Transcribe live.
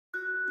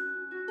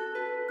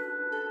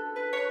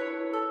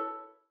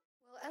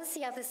as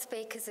the other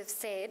speakers have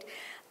said,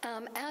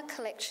 our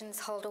collections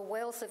hold a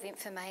wealth of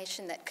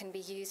information that can be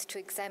used to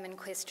examine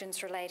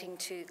questions relating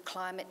to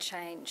climate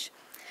change.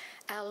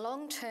 Our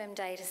long-term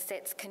data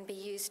sets can be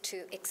used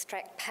to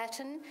extract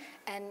pattern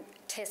and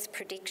test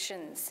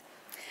predictions.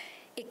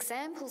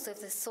 Examples of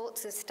the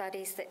sorts of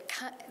studies that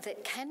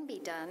can be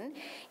done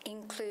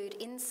include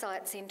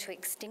insights into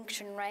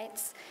extinction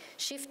rates,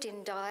 shift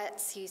in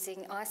diets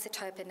using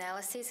isotope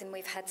analysis, and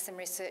we've had some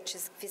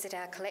researchers visit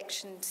our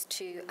collections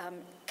to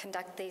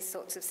conduct these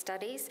sorts of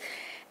studies,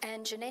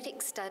 and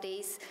genetic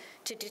studies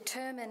to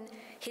determine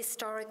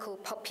historical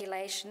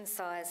population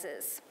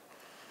sizes.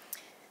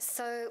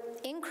 So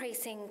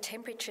increasing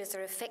temperatures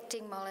are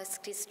affecting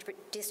mollusk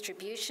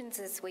distributions,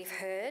 as we've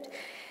heard,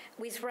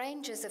 with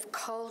ranges of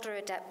colder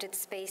adapted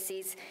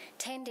species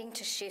tending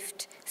to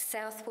shift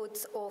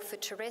southwards, or for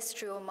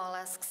terrestrial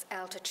molluscs,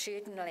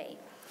 altitudinally.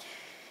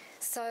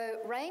 So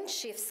range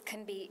shifts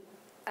can be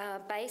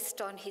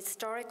based on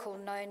historical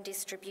known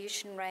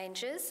distribution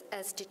ranges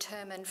as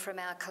determined from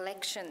our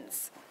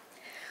collections.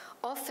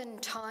 Often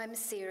time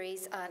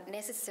series aren't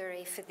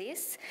necessary for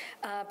this,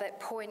 but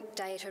point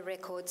data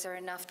records are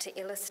enough to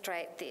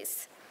illustrate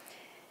this.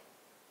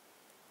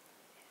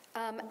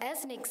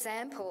 As an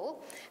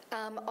example,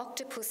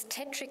 Octopus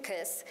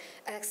tetricus,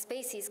 a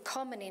species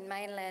common in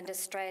mainland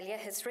Australia,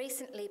 has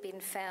recently been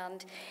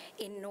found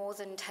in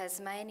northern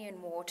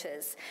Tasmanian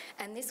waters,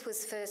 and this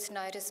was first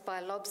noticed by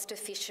lobster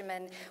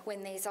fishermen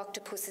when these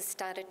octopuses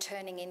started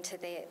turning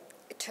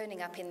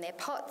up in their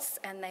pots,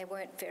 and they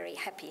weren't very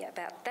happy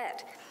about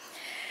that.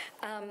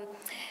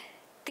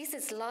 This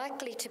is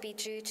likely to be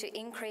due to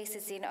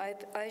increases in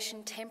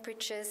ocean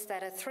temperatures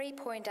that are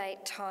 3.8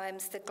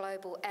 times the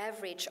global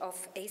average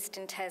of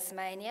eastern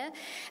Tasmania,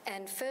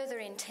 and further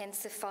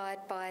intensified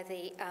by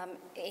the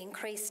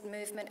increased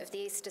movement of the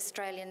East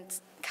Australian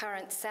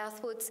current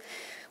southwards,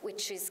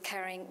 which is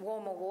carrying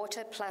warmer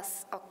water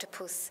plus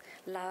octopus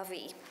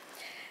larvae.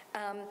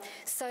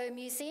 So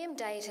museum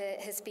data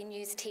has been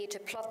used here to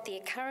plot the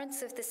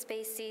occurrence of the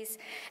species,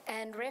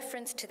 and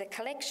reference to the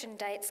collection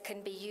dates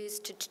can be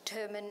used to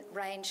determine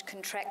range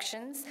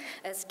contractions,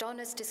 as Don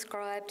has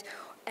described,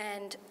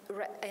 and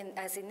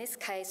as in this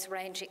case,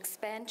 range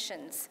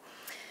expansions.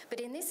 But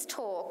in this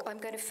talk, I'm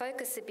going to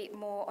focus a bit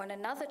more on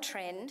another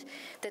trend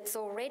that's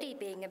already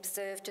being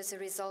observed as a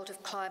result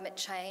of climate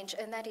change,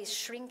 and that is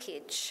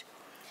shrinkage.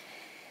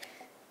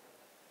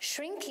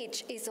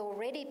 Shrinkage is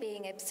already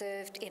being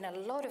observed in a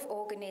lot of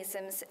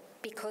organisms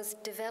because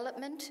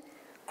development,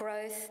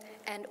 growth,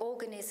 and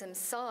organism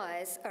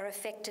size are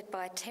affected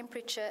by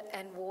temperature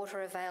and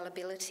water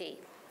availability.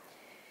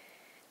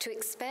 To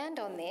expand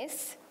on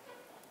this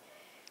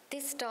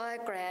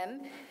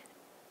diagram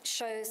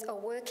shows a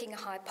working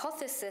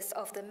hypothesis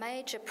of the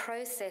major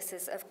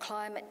processes of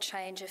climate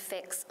change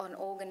effects on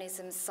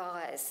organism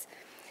size.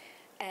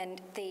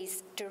 And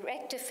these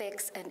direct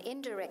effects and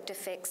indirect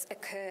effects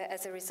occur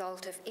as a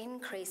result of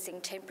increasing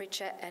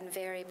temperature and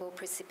variable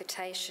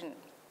precipitation.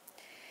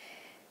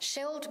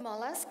 Shelled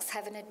molluscs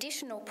have an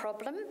additional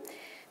problem.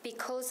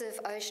 Because of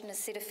ocean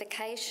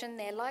acidification,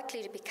 they're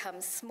likely to become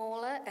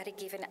smaller at a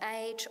given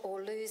age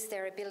or lose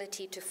their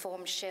ability to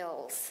form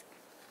shells.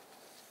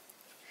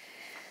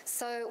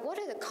 So what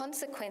are the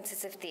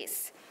consequences of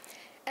this?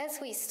 As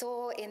we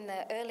saw in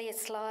the earlier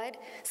slide,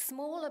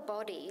 smaller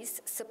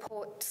bodies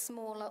support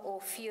smaller or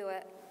fewer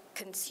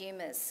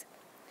consumers.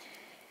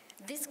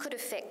 This could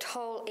affect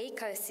whole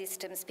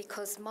ecosystems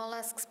because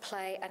molluscs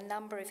play a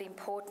number of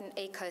important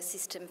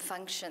ecosystem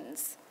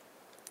functions.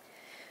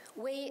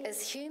 We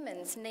as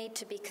humans need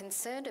to be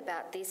concerned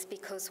about this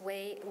because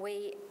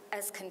we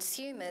as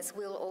consumers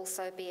will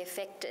also be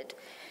affected.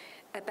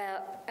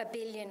 About 1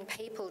 billion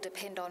people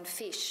depend on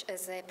fish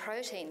as their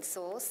protein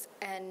source,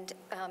 and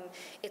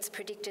it's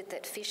predicted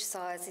that fish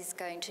size is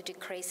going to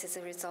decrease as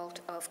a result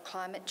of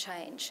climate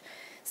change.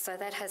 So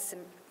that has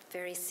some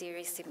very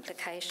serious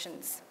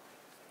implications.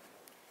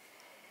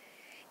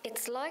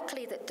 It's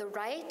likely that the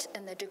rate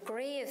and the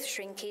degree of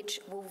shrinkage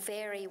will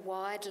vary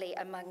widely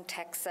among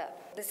taxa.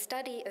 The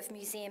study of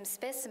museum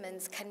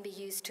specimens can be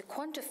used to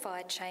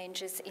quantify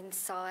changes in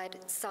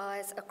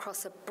size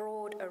across a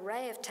broad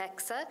array of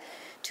taxa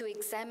to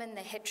examine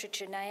the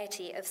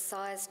heterogeneity of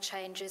size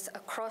changes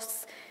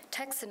across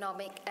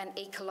taxonomic and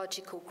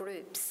ecological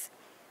groups.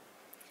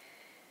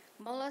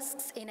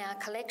 Molluscs in our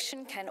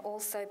collection can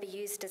also be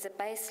used as a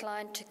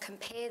baseline to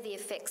compare the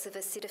effects of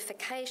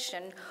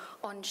acidification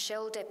on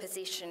shell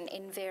deposition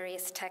in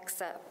various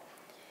taxa.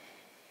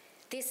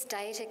 This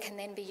data can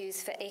then be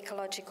used for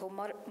ecological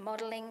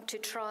modelling to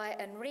try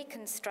and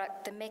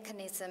reconstruct the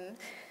mechanism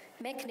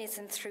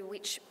through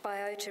which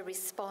biota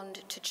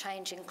respond to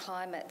changing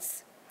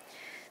climates.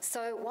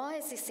 So why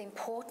is this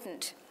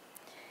important?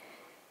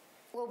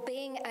 Well,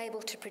 being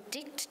able to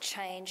predict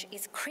change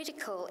is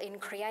critical in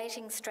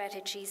creating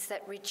strategies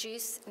that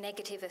reduce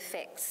negative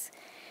effects.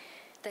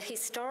 The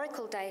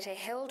historical data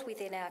held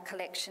within our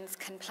collections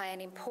can play an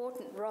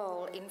important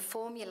role in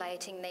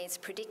formulating these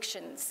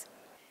predictions.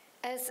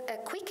 As a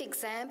quick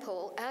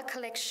example, our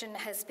collection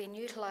has been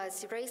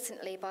utilised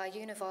recently by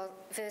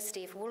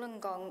University of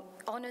Wollongong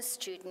honours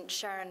student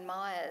Sharon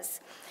Myers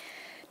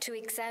to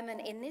examine,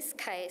 in this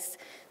case,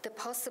 the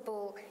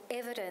possible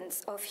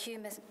evidence of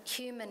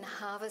human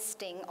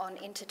harvesting on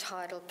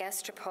intertidal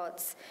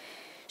gastropods.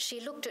 She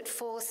looked at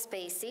 4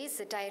 species.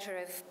 The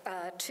data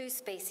of 2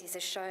 species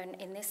are shown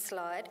in this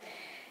slide,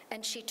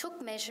 and she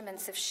took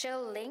measurements of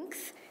shell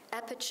length,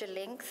 aperture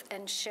length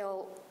and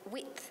shell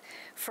width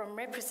from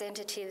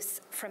representatives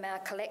from our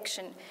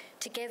collection,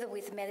 together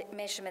with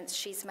measurements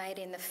she's made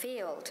in the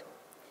field.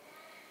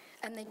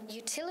 And the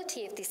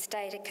utility of this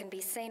data can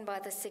be seen by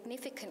the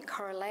significant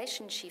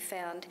correlation she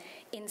found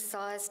in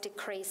size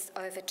decrease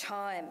over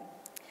time.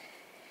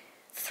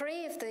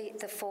 3 of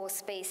the 4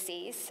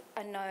 species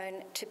are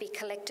known to be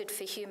collected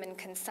for human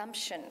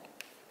consumption.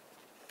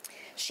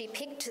 She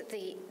picked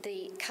the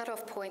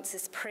cut-off points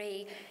as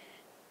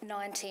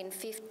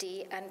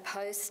pre-1950 and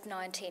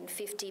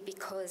post-1950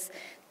 because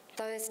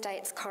those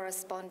dates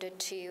corresponded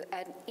to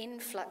an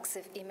influx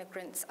of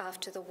immigrants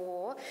after the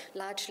war,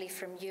 largely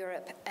from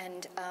Europe,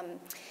 and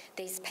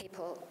these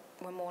people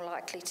were more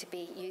likely to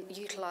be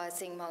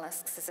utilising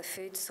molluscs as a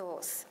food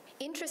source.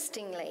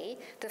 Interestingly,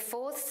 the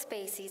 4th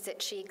species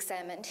that she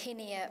examined,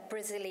 Hinia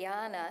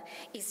brasiliana,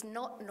 is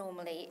not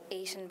normally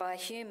eaten by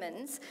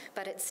humans,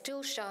 but it's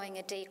still showing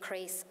a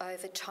decrease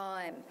over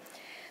time.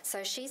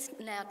 So she's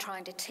now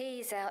trying to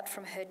tease out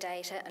from her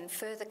data and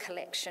further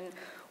collection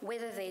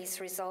whether these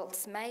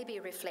results may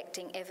be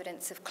reflecting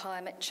evidence of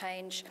climate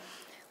change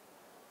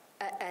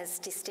as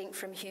distinct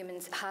from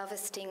humans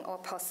harvesting, or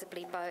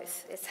possibly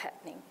both is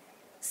happening.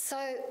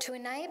 So to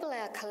enable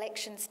our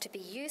collections to be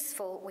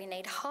useful, we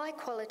need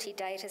high-quality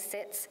data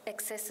sets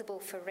accessible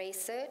for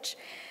research,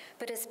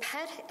 but as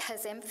Pat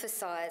has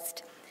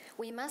emphasised,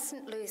 we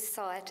mustn't lose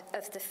sight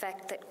of the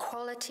fact that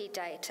quality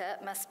data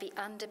must be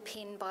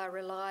underpinned by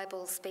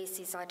reliable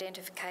species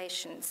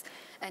identifications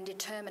and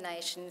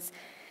determinations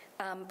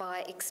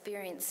by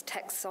experienced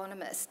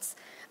taxonomists.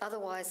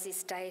 Otherwise,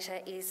 this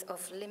data is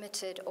of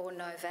limited or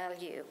no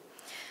value.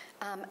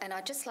 And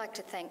I'd just like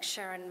to thank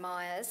Sharon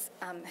Myers,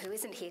 who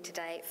isn't here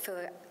today,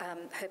 for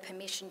her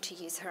permission to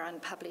use her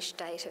unpublished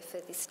data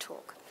for this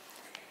talk.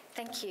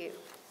 Thank you.